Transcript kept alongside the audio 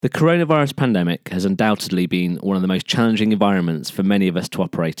The coronavirus pandemic has undoubtedly been one of the most challenging environments for many of us to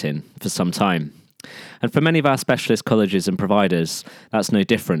operate in for some time. And for many of our specialist colleges and providers, that's no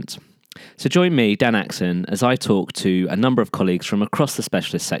different. So join me, Dan Axon, as I talk to a number of colleagues from across the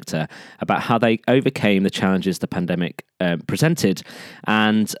specialist sector about how they overcame the challenges the pandemic presented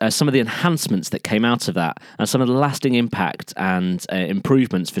and some of the enhancements that came out of that and some of the lasting impact and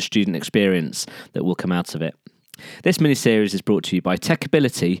improvements for student experience that will come out of it. This mini-series is brought to you by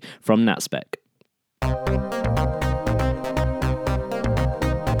Techability from NatSpec.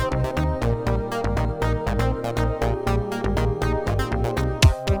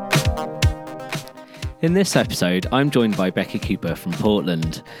 In this episode, I'm joined by Becky Cooper from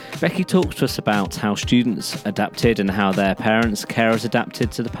Portland. Becky talks to us about how students adapted and how their parents, carers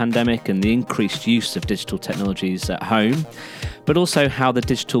adapted to the pandemic and the increased use of digital technologies at home, but also how the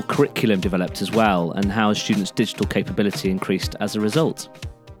digital curriculum developed as well and how students' digital capability increased as a result.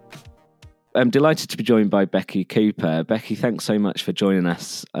 I'm delighted to be joined by Becky Cooper. Becky, thanks so much for joining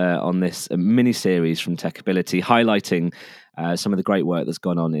us on this mini-series from Techability, highlighting some of the great work that's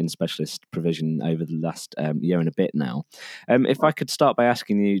gone on in specialist provision over the last year and a bit now. If I could start by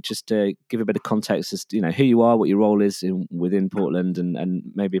asking you just to give a bit of context as to, who you are, what your role is within Portland, and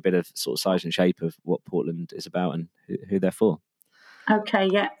maybe a bit of sort of size and shape of what Portland is about and who they're for. Okay,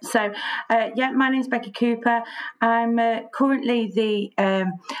 yeah. So, my name's Becky Cooper. I'm currently a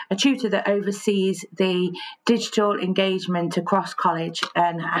tutor that oversees the digital engagement across college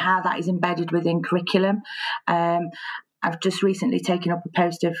and how that is embedded within curriculum. I've just recently taken up a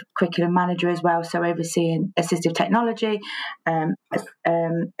post of curriculum manager as well, so overseeing assistive technology,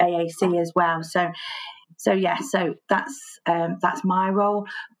 AAC as well. So that's my role.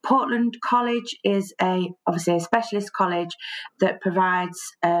 Portland College is obviously a specialist college that provides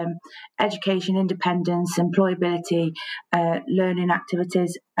education, independence, employability, learning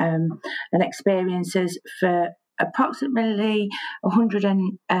activities and experiences for approximately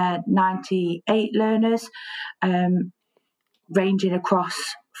 198 learners, ranging across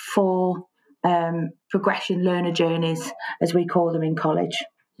 4 progression learner journeys, as we call them in college.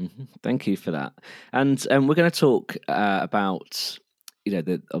 Mm-hmm. Thank you for that. And we're going to talk about,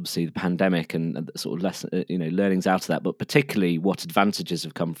 obviously the pandemic and the sort of lesson, learnings out of that, but particularly what advantages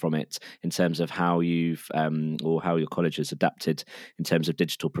have come from it in terms of how you've or how your college has adapted in terms of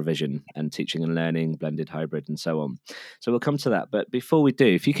digital provision and teaching and learning, blended, hybrid, and so on. So we'll come to that. But before we do,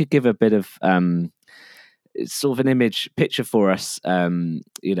 if you could give a bit of sort of an picture for us,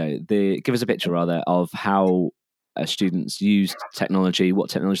 give us a picture rather of how students used technology, what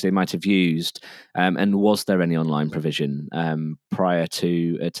technology they might have used, and was there any online provision prior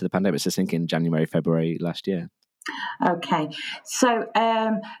to the pandemic? So thinking January, February last year. Okay, so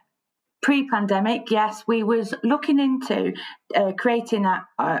pre-pandemic, yes, we was looking into creating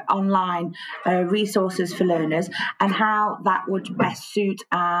online resources for learners and how that would best suit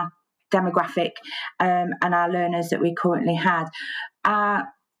our demographic and our learners that we currently had.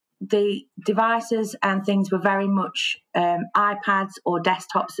 The devices and things were very much iPads or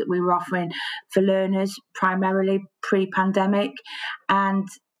desktops that we were offering for learners, primarily pre-pandemic. And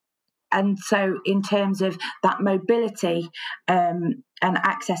so in terms of that mobility and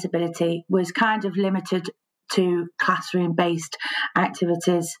accessibility was kind of limited to classroom-based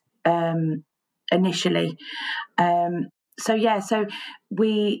activities initially. So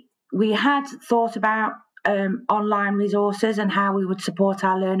we had thought about online resources and how we would support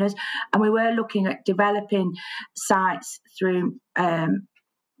our learners, and we were looking at developing sites through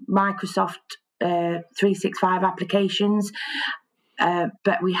Microsoft 365 applications,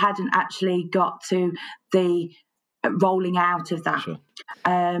 but we hadn't actually got to the rolling out of that. Sure.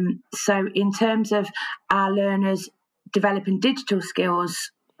 So in terms of our learners developing digital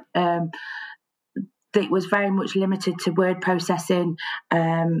skills, it was very much limited to word processing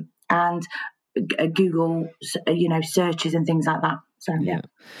and Google, searches and things like that. So yeah.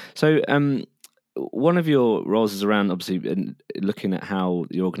 So one of your roles is around obviously looking at how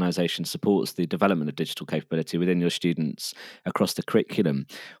the organisation supports the development of digital capability within your students across the curriculum.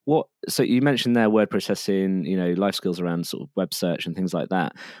 So you mentioned there word processing, life skills around sort of web search and things like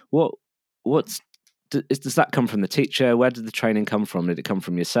that. Does that come from the teacher? Where did the training come from? Did it come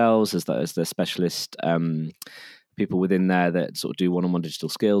from yourselves as the specialist people within there that sort of do one-on-one digital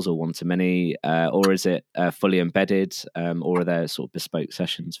skills or one-to-many, or is it fully embedded, or are there sort of bespoke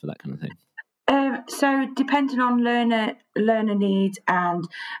sessions for that kind of thing? So depending on learner needs and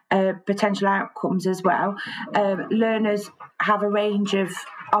potential outcomes as well, learners have a range of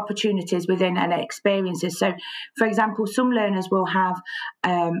opportunities within and experiences. So, for example, some learners will have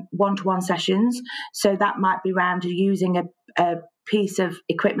one-to-one sessions. So that might be around using a piece of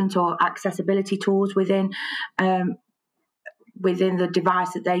equipment or accessibility tools within the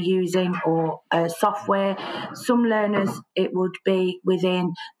device that they're using, or software. Some learners, it would be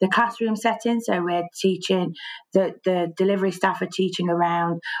within the classroom setting. So we're teaching, the delivery staff are teaching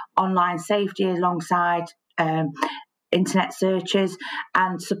around online safety alongside internet searches,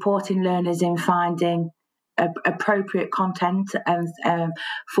 and supporting learners in finding appropriate content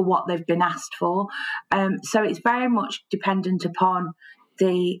for what they've been asked for. So it's very much dependent upon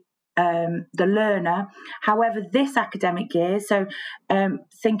the learner. However, this academic year, so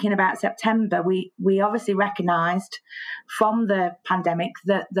thinking about September, we obviously recognised from the pandemic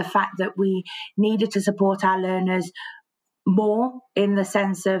that the fact that we needed to support our learners more in the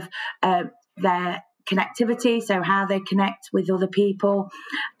sense of their connectivity, so how they connect with other people,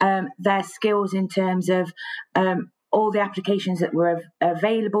 their skills in terms of all the applications that were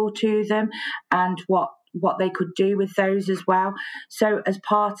available to them, and what they could do with those as well. So as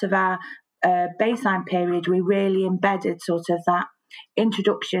part of our baseline period, we really embedded sort of that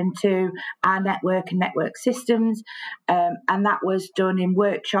introduction to our network and network systems, and that was done in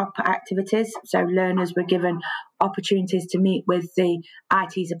workshop activities. So learners were given opportunities to meet with the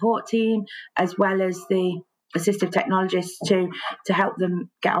IT support team as well as the assistive technologists to help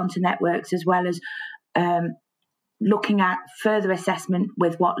them get onto networks, as well as looking at further assessment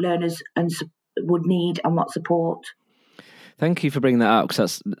with what learners would need and what support. Thank you for bringing that up,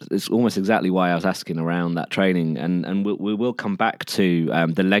 because it's almost exactly why I was asking around that training, and we will come back to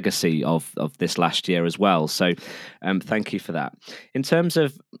the legacy of this last year as well. So thank you for that. In terms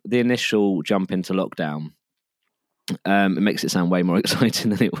of the initial jump into lockdown, it makes it sound way more exciting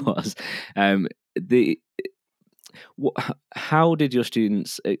than it was. How did your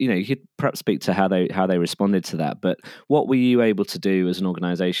students, you could perhaps speak to how they responded to that, but what were you able to do as an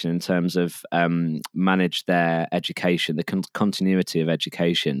organisation in terms of manage their education, the continuity of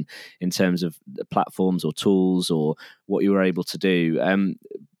education, in terms of the platforms or tools, or what you were able to do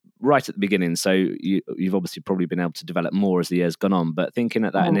right at the beginning? So you've obviously probably been able to develop more as the year's gone on, but thinking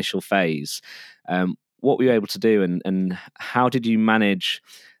at that initial phase, what were you able to do, and how did you manage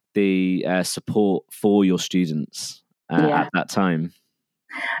the support for your students at that time?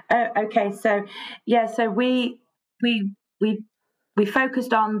 Okay, so we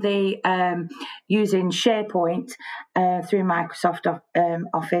focused on the using SharePoint through Microsoft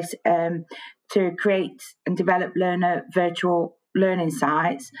Office to create and develop learner virtual learning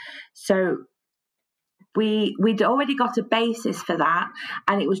sites. So we'd already got a basis for that,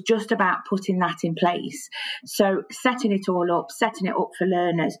 and it was just about putting that in place. So setting it all up, setting it up for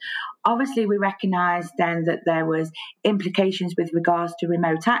learners. Obviously, we recognised then that there was implications with regards to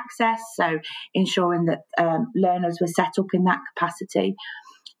remote access, so ensuring that learners were set up in that capacity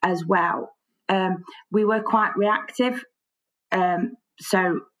as well. We were quite reactive,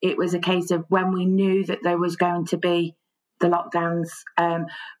 so it was a case of when we knew that there was going to be the lockdowns,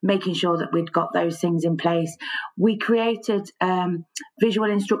 making sure that we'd got those things in place. We created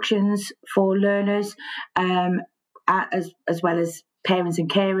visual instructions for learners, as well as parents and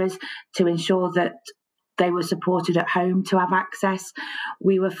carers, to ensure that they were supported at home to have access.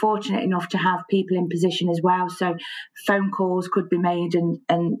 We were fortunate enough to have people in position as well, so phone calls could be made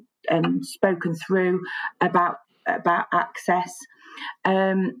and spoken through about access.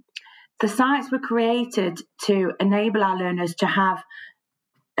 The sites were created to enable our learners to have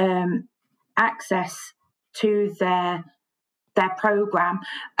access to their programme,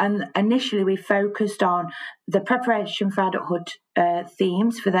 and initially we focused on the preparation for adulthood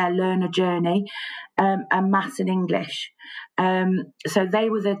themes for their learner journey, and maths and English. So they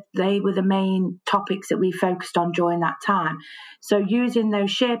were the main topics that we focused on during that time. So using those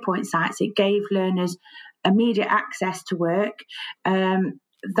SharePoint sites, it gave learners immediate access to work.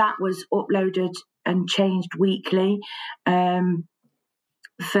 That was uploaded and changed weekly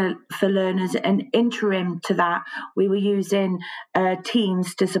for learners. And interim to that, we were using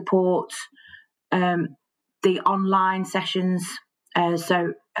Teams to support the online sessions.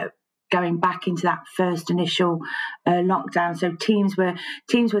 So going back into that first initial lockdown, so teams were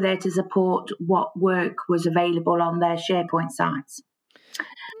there to support what work was available on their SharePoint sites.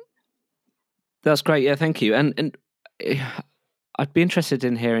 That's great. Yeah, thank you. And I'd be interested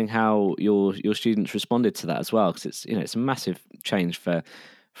in hearing how your students responded to that as well, because it's a massive change for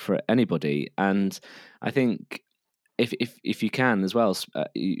anybody. And I think if you can as well,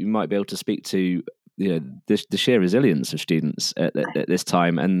 you might be able to speak to the sheer resilience of students at this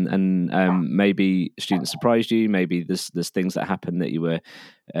time, and maybe students surprised you. Maybe there's things that happened that you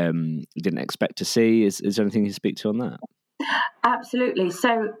didn't expect to see. Is there anything you can speak to on that? Absolutely.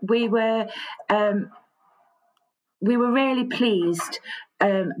 So we were we were really pleased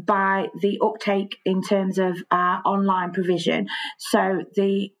by the uptake in terms of our online provision. So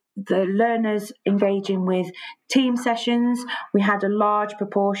the learners engaging with team sessions, we had a large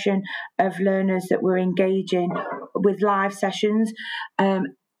proportion of learners that were engaging with live sessions.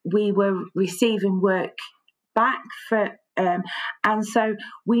 We were receiving work back for and so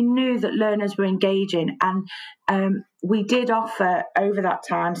we knew that learners were engaging, and we did offer over that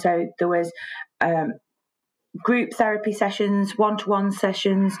time. So there was group therapy sessions, one-to-one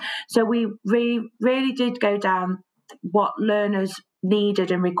sessions. So we really did go down what learners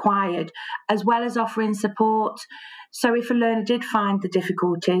needed and required, as well as offering support. So if a learner did find the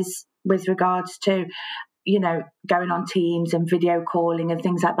difficulties with regards to, going on Teams and video calling and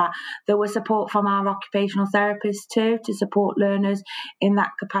things like that, there was support from our occupational therapists too, to support learners in that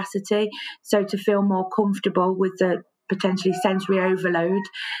capacity. So to feel more comfortable with the potentially sensory overload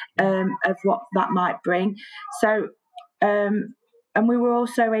of what that might bring. So, and we were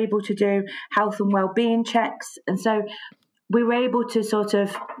also able to do health and wellbeing checks. And so we were able to sort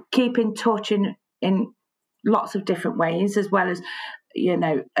of keep in touch in lots of different ways, as well as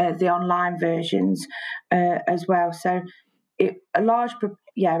the online versions as well. So a large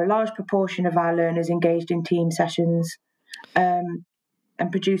proportion of our learners engaged in team sessions and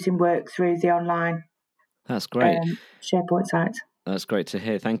producing work through the online. That's great. SharePoint sites. That's great to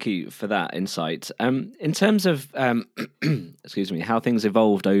hear. Thank you for that insight. In terms of excuse me, how things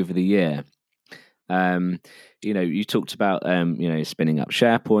evolved over the year. You talked about spinning up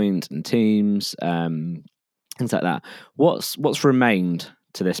SharePoint and Teams, things like that. What's remained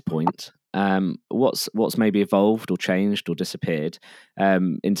to this point? What's maybe evolved or changed or disappeared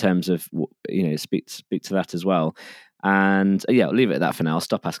in terms of speak to that as well. And I'll leave it at that for now. I'll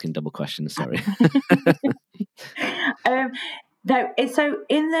stop asking double questions. Sorry. No, so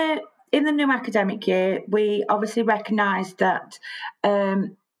in the new academic year, we obviously recognised that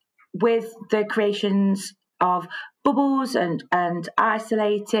with the creations of bubbles and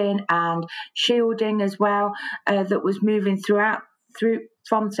isolating and shielding as well, that was moving through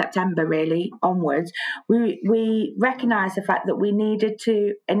from September really onwards, we recognised the fact that we needed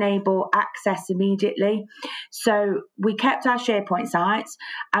to enable access immediately. So we kept our SharePoint sites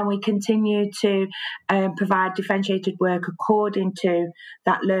and we continued to provide differentiated work according to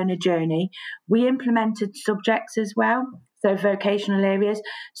that learner journey. We implemented subjects as well, so vocational areas.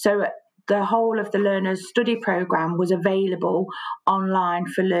 So the whole of the learners' study programme was available online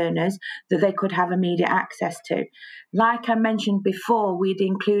for learners that they could have immediate access to. Like I mentioned before, we'd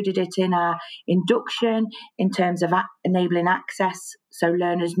included it in our induction in terms of enabling access, so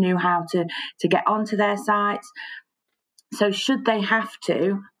learners knew how to get onto their sites. So should they have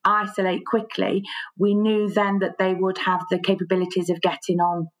to isolate quickly, we knew then that they would have the capabilities of getting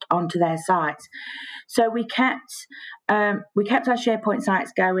onto their sites. So we kept our SharePoint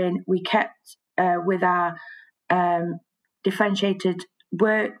sites going. We kept with our differentiated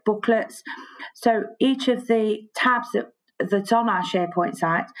work booklets. So each of the tabs that's on our SharePoint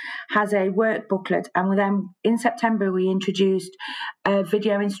site has a work booklet, and then in September we introduced a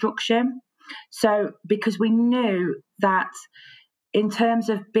video instruction. So because we knew that in terms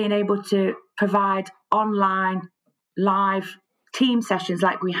of being able to provide online live team sessions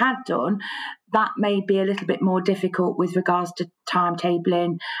like we had done, that may be a little bit more difficult with regards to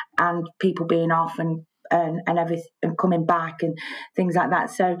timetabling and people being off and everything and coming back and things like that.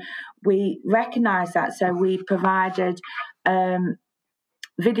 So we recognised that. So we provided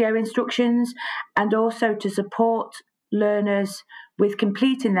video instructions, and also to support learners with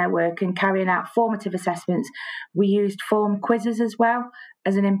completing their work and carrying out formative assessments, we used form quizzes as well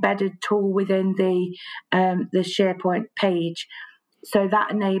as an embedded tool within the SharePoint page. So that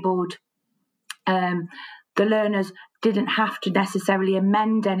enabled the learners didn't have to necessarily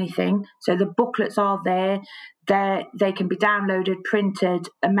amend anything. So the booklets are there. They can be downloaded, printed,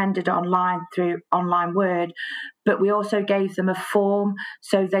 amended online through online Word. But we also gave them a form,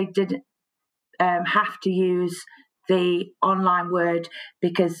 so they didn't have to use the online Word,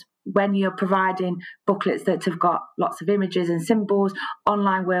 because when you're providing booklets that have got lots of images and symbols,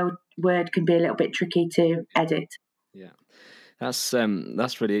 online Word can be a little bit tricky to edit. Yeah, that's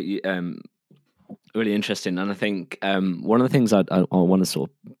really really interesting, and I think one of the things I want to sort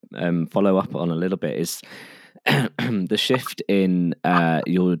of follow up on a little bit is the shift in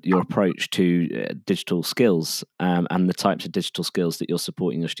your approach to digital skills and the types of digital skills that you're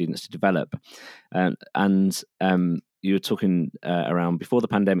supporting your students to develop. And you were talking around before the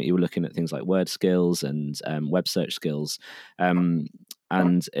pandemic, you were looking at things like word skills and web search skills.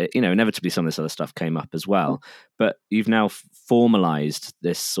 and inevitably some of this other stuff came up as well. But you've now formalized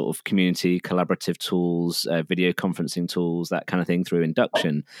this sort of community collaborative tools, video conferencing tools, that kind of thing through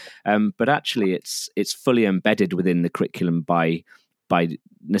Induction. But actually, it's fully embedded within the curriculum by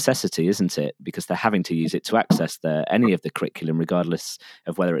necessity, isn't it? Because they're having to use it to access any of the curriculum, regardless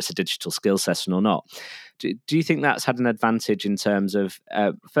of whether it's a digital skill session or not. Do you think that's had an advantage in terms of,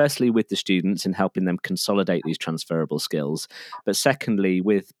 firstly, with the students in helping them consolidate these transferable skills, but secondly,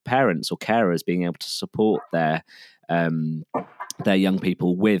 with parents or carers being able to support their young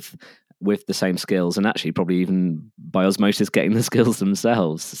people with the same skills, and actually probably even by osmosis getting the skills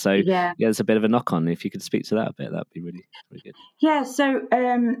themselves? So there's a bit of a knock on. If you could speak to that a bit, that'd be really, really good. Yeah. So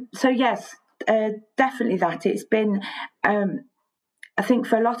yes, definitely that. It's been, I think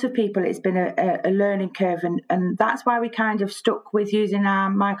for a lot of people, it's been a learning curve, and that's why we kind of stuck with using our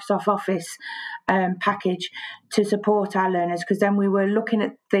Microsoft Office package to support our learners, because then we were looking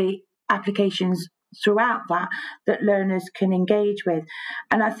at the applications throughout that learners can engage with.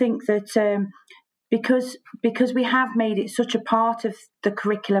 And I think that because we have made it such a part of the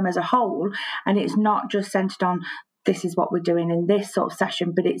curriculum as a whole, and it's not just centred on this is what we're doing in this sort of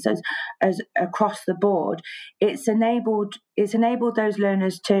session, but it's as across the board. It's enabled those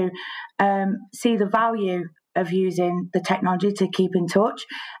learners to see the value of using the technology to keep in touch.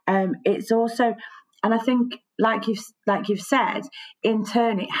 It's also, and I think like you've said, in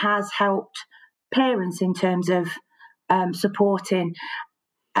turn it has helped parents in terms of supporting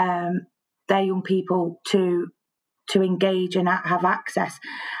their young people to engage and have access.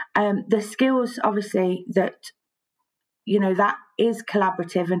 The skills, obviously, that that is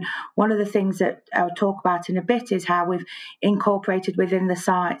collaborative, and one of the things that I'll talk about in a bit is how we've incorporated within the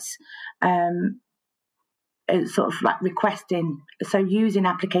sites sort of like requesting, so using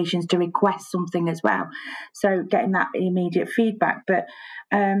applications to request something as well, so getting that immediate feedback. But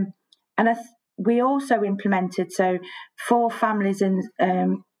we also implemented, so for families and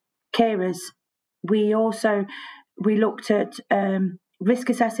carers, we looked at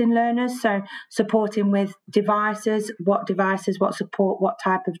risk assessing learners, so supporting with devices, what support, what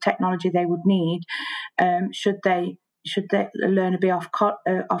type of technology they would need, should the learner be off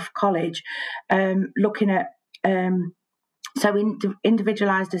college, looking at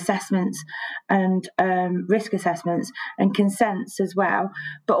individualised assessments and risk assessments and consents as well,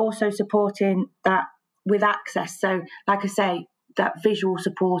 but also supporting that with access. So, like I say, that visual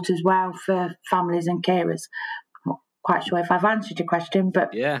support as well for families and carers. Quite sure if I've answered your question,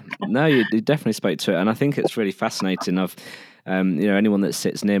 but no, you definitely spoke to it, and I think it's really fascinating. Anyone that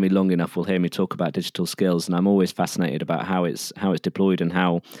sits near me long enough will hear me talk about digital skills, and I'm always fascinated about how it's deployed and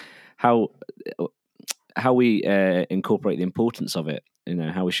how we incorporate the importance of it.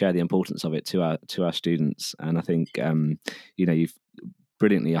 How we share the importance of it to our students, and I think you've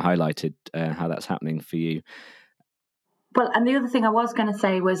brilliantly highlighted how that's happening for you. Well, and the other thing I was going to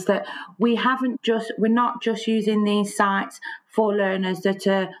say was that we're not just using these sites for learners that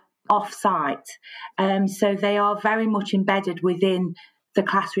are off-site. So they are very much embedded within the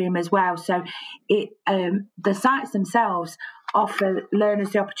classroom as well. So the sites themselves offer learners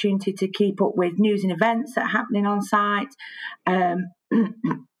the opportunity to keep up with news and events that are happening on site,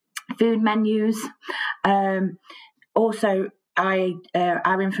 food menus, also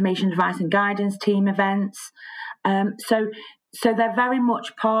our information advice and guidance team events. So they're very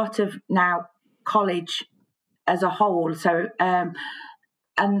much part of now college as a whole. So and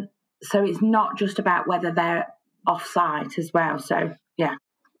so it's not just about whether they're off-site as well. So yeah,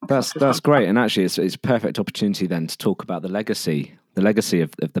 that's great. And actually, it's a perfect opportunity then to talk about the legacy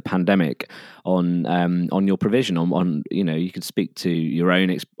of the pandemic on your provision. On you could speak to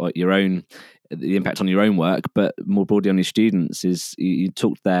the impact on your own work, but more broadly on your students. Is you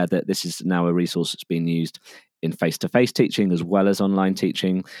talked there that this is now a resource that's being used in face-to-face teaching as well as online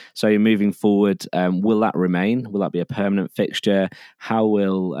teaching. So moving forward, will that remain? Will that be a permanent fixture? How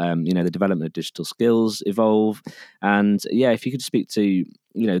will the development of digital skills evolve? And if you could speak to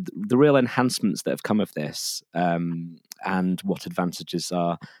the real enhancements that have come of this, and what the advantages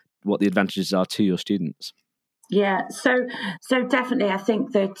are to your students. Yeah, so definitely, I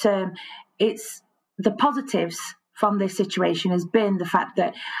think that it's the positives from this situation has been the fact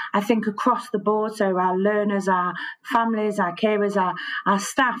that I think across the board, so our learners, our families, our carers, our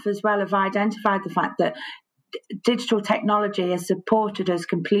staff as well, have identified the fact that digital technology has supported us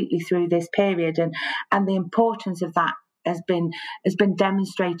completely through this period, and the importance of that has been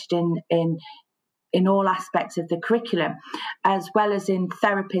demonstrated in all aspects of the curriculum, as well as in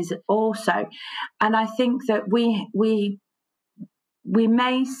therapies also. And I think that we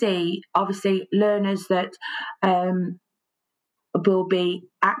may see, obviously, learners that will be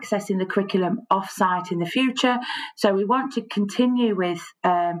accessing the curriculum off-site in the future. So we want to continue with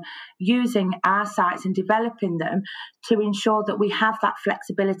using our sites and developing them to ensure that we have that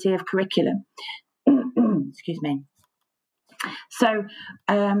flexibility of curriculum. Excuse me. So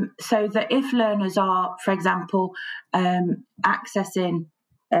that if learners are, for example, accessing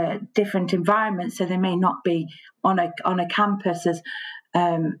different environments, so they may not be on a campus as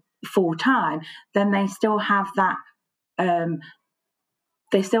full time, then they still have that.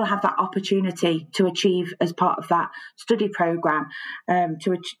 They still have that opportunity to achieve as part of that study program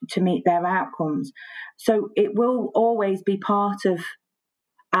to meet their outcomes. So it will always be part of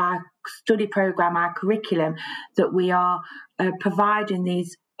our study program, our curriculum, that we are providing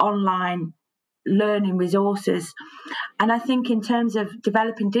these online learning resources. And I think in terms of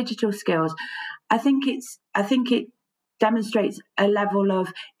developing digital skills, I think it demonstrates a level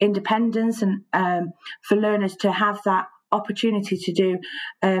of independence and for learners to have that opportunity to do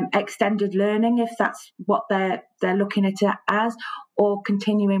extended learning, if that's what they're looking at it as, or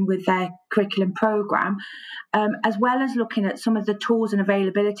continuing with their curriculum program, as well as looking at some of the tools and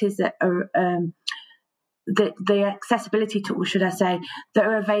availabilities that are the accessibility tools, should I say, that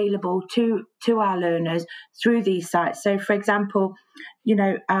are available to our learners through these sites. So, for example,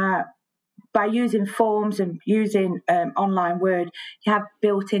 by using forms and using online Word, you have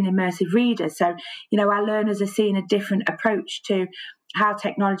built-in immersive readers. So, our learners are seeing a different approach to how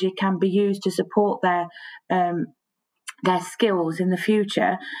technology can be used to support their skills in the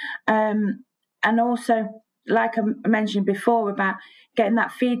future. And also, like I mentioned before, about getting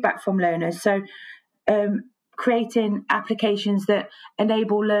that feedback from learners. So, creating applications that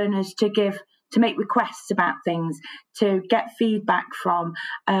enable learners to make requests about things, to get feedback from.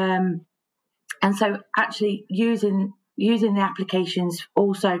 And so actually using the applications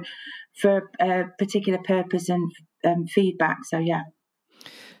also for a particular purpose and feedback. So, yeah.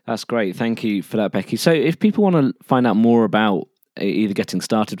 That's great. Thank you for that, Becky. So if people want to find out more about either getting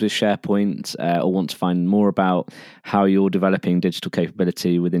started with SharePoint or want to find more about how you're developing digital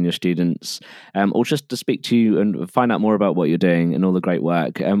capability within your students, or just to speak to you and find out more about what you're doing and all the great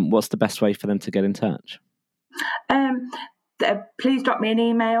work, what's the best way for them to get in touch? Please drop me an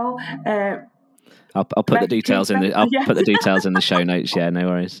email. I'll put the details in the put the details in the show notes. Yeah, no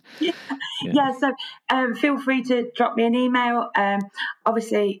worries. Yeah. So feel free to drop me an email.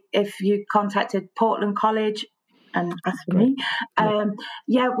 Obviously, if you contacted Portland College and ask for me,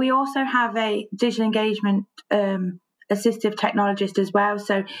 we also have a digital engagement assistive technologist as well.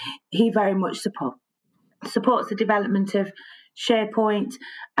 So he very much supports the development of SharePoint.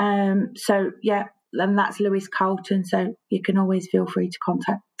 And that's Lewis Colton. So you can always feel free to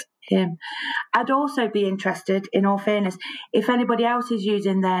contact him. I'd also be interested, in all fairness, if anybody else is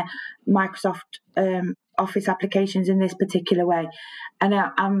using their Microsoft Office applications in this particular way. And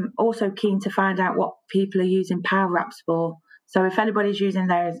I'm also keen to find out what people are using Power Apps for. So if anybody's using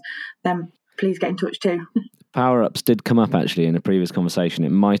those, then please get in touch too. Power Apps did come up actually in a previous conversation.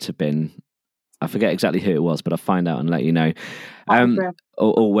 It might have been, I forget exactly who it was, but I'll find out and let you know.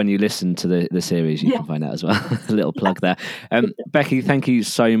 Or when you listen to the series, you can find out as well. A little plug there. Becky, thank you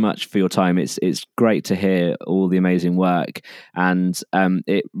so much for your time. It's great to hear all the amazing work, and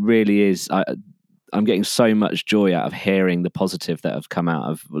it really is. I'm getting so much joy out of hearing the positive that have come out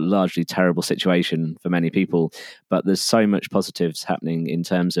of a largely terrible situation for many people. But there's so much positives happening in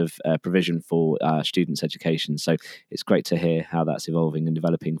terms of provision for students' education. So it's great to hear how that's evolving and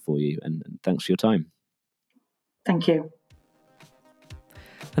developing for you. And thanks for your time. Thank you.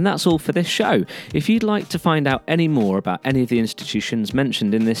 And that's all for this show. If you'd like to find out any more about any of the institutions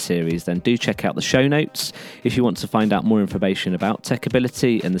mentioned in this series, then do check out the show notes. If you want to find out more information about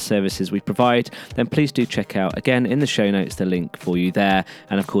Techability and the services we provide, then please do check out, again, in the show notes, the link for you there,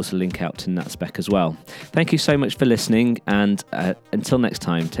 and of course a link out to NatSpec as well. Thank you so much for listening, and until next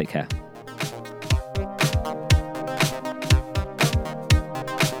time, take care.